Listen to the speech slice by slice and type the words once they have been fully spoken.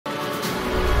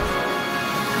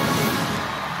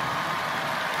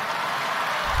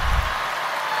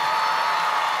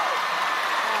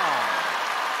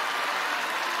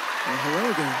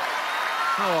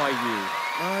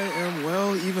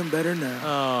better now.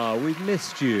 Oh, we've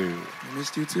missed you. I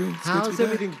missed you too. How's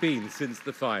everything been since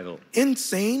the final?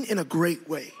 Insane in a great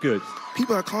way. Good.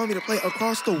 People are calling me to play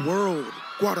across the world.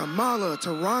 Guatemala,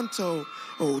 Toronto,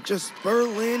 just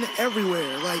Berlin,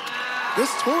 everywhere. Like, this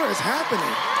tour is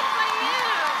happening.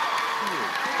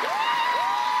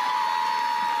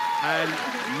 And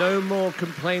no more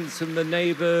complaints from the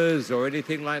neighbors or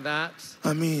anything like that?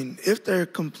 I mean, if they're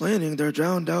complaining, they're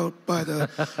drowned out by the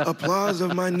applause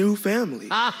of my new family.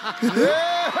 Yeah! Got him,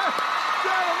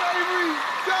 Avery!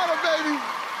 Got him, baby!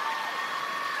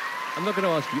 I'm not going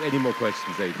to ask you any more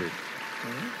questions, Avery.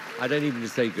 I don't even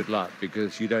say good luck,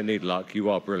 because you don't need luck. You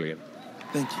are brilliant.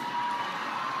 Thank you.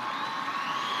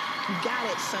 You got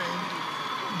it, son.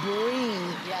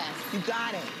 Breathe. Yes. You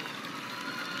got it.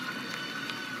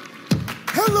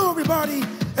 Hello, everybody,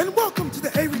 and welcome to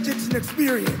the Avery Dixon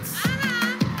Experience.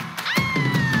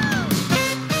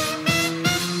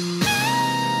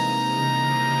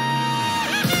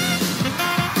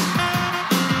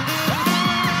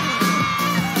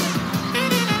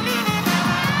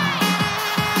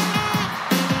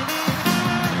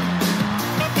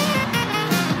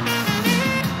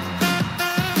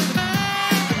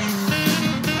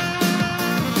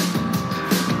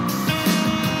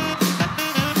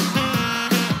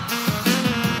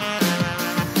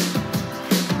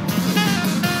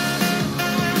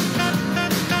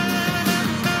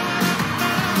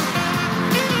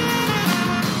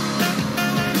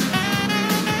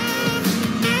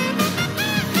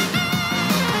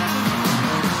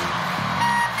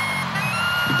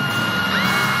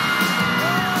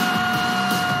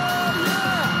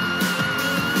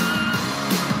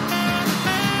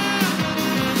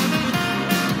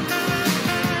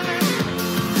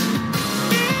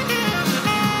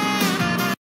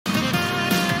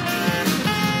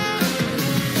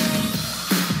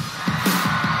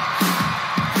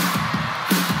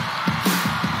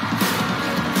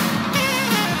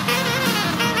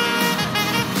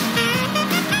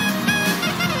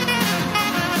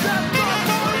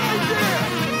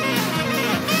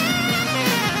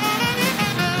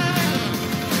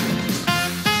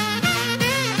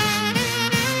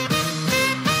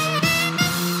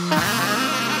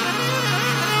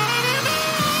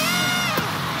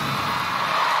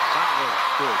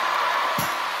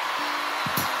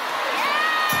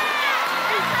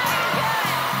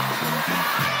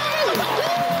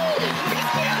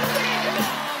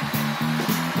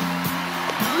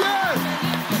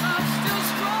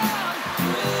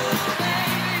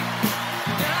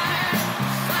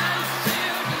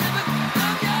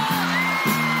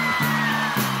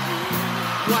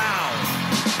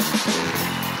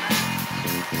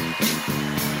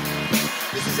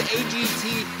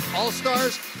 AGT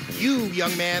All-Stars, you,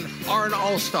 young man, are an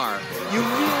all-star. You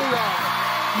really are.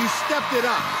 You stepped it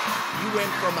up. You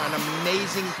went from an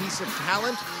amazing piece of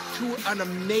talent to an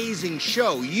amazing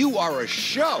show. You are a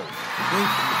show.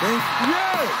 Thank you.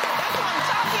 That's what I'm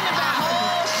talking about.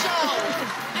 Whole show.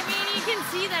 I mean, you can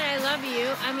see that I love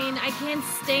you. I mean, I can't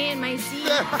stay in my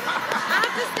seat. I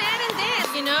have to stand and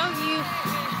dance, you know?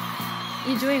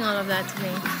 You're doing all of that to me,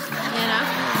 you know?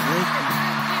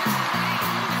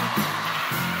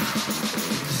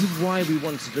 This is why we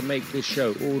wanted to make this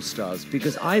show All-Stars,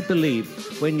 because I believe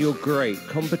when you're great,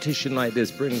 competition like this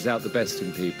brings out the best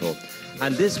in people.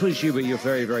 And this was you at your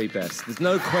very, very best. There's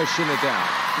no question of doubt.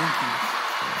 Thank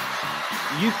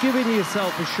you. You've given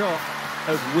yourself a shot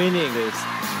of winning this.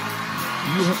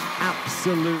 You have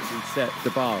absolutely set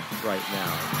the bar right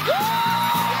now.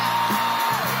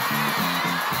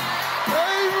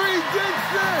 Avery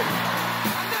Dixon!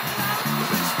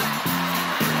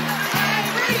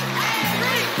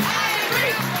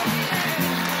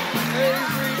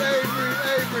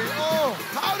 Avery. Oh,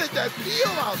 how did that feel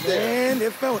out there? Man,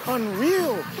 it felt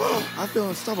unreal. I feel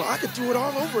unstoppable. I could do it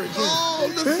all over again.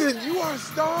 Oh, listen, you are a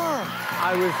star.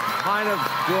 I was kind of,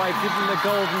 do I give him the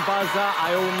golden buzzer?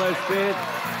 I almost did,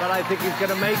 but I think he's going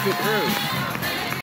to make it through.